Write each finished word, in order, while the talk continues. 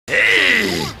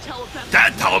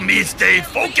That how me stay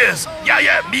focused.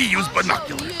 Yeah, me use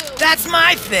binoculars. That's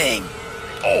my thing.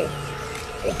 Oh,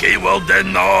 okay, well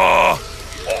then,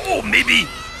 maybe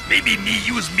me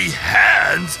use me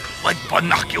hands like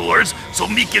binoculars so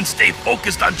me can stay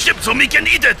focused on ship so me can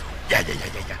eat it. Yeah.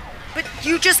 But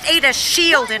you just ate a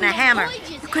shield and a hammer.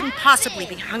 You couldn't possibly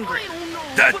be hungry.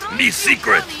 That me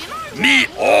secret. Me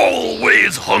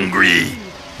always hungry.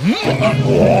 Do you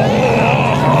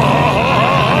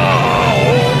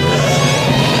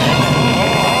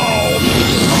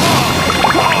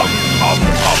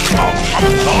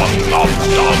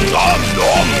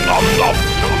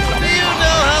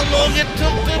know how long it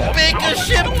took to make a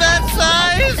ship that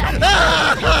size?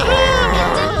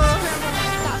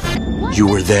 You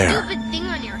were there.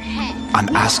 I'm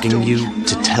asking you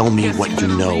to tell me what you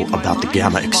know about the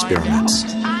Gamma experiments.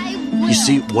 You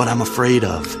see, what I'm afraid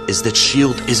of is that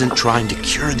S.H.I.E.L.D. isn't trying to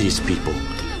cure these people.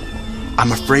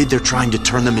 I'm afraid they're trying to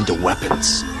turn them into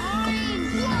weapons.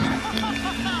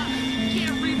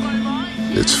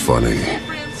 It's funny.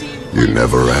 You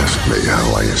never asked me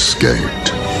how I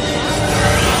escaped.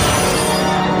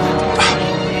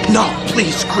 No,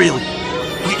 please, Greely.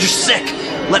 You're sick.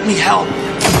 Let me help.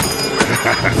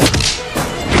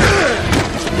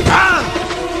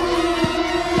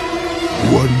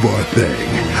 One more thing.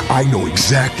 I know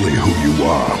exactly who you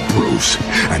are, Bruce.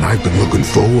 And I've been looking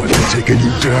forward to taking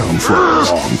you down for a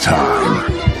long time.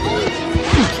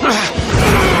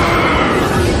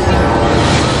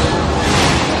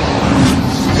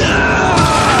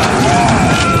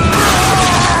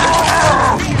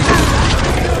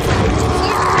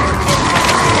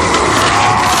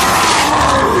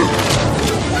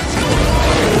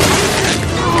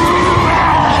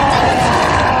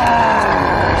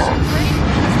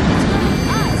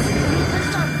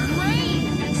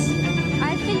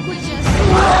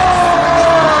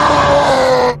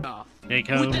 They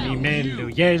call me Mellow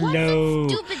Yellow.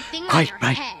 Quite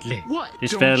rightly.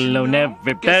 This fellow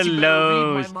never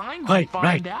bellows. Quite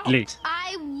rightly.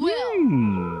 I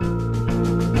will.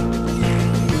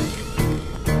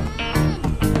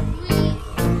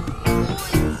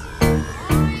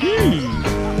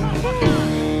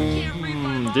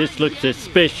 This looks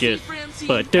suspicious,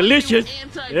 but delicious.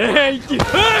 Let's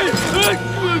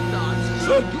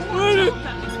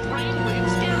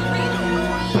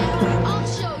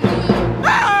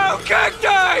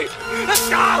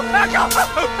go!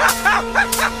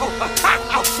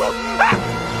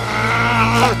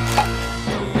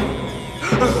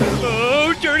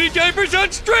 Oh, dirty diapers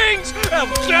on strings!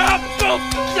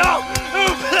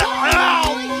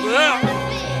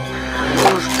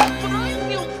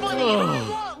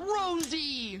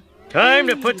 Time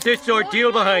to put this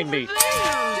ordeal behind me.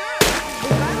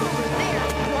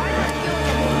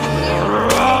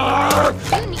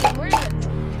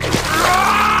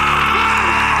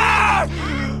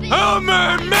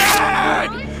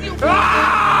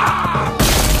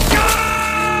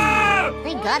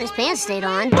 Thank God his pants stayed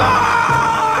on.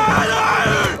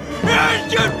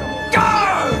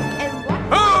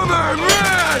 Homer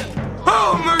Man!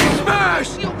 Homer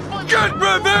Smash! Get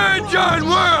revenge on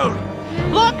World!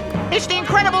 Look! It's the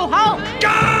Incredible Hulk!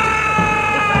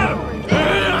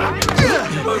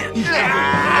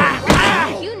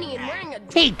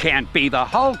 He can't be the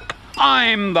Hulk.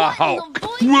 I'm the Hulk.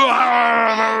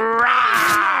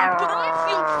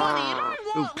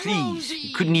 Oh, please.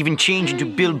 You couldn't even change into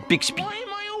Bill Bixby.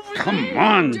 Come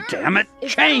on, damn it.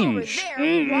 Change.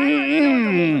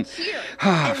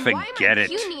 Forget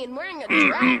it.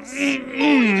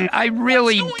 I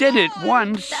really did it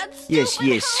once. Yes.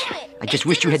 I just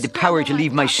wish you had the power to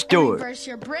leave my store. Reverse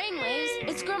your brainwaves.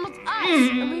 It's Grummel's us,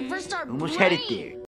 and we first start Almost had it there.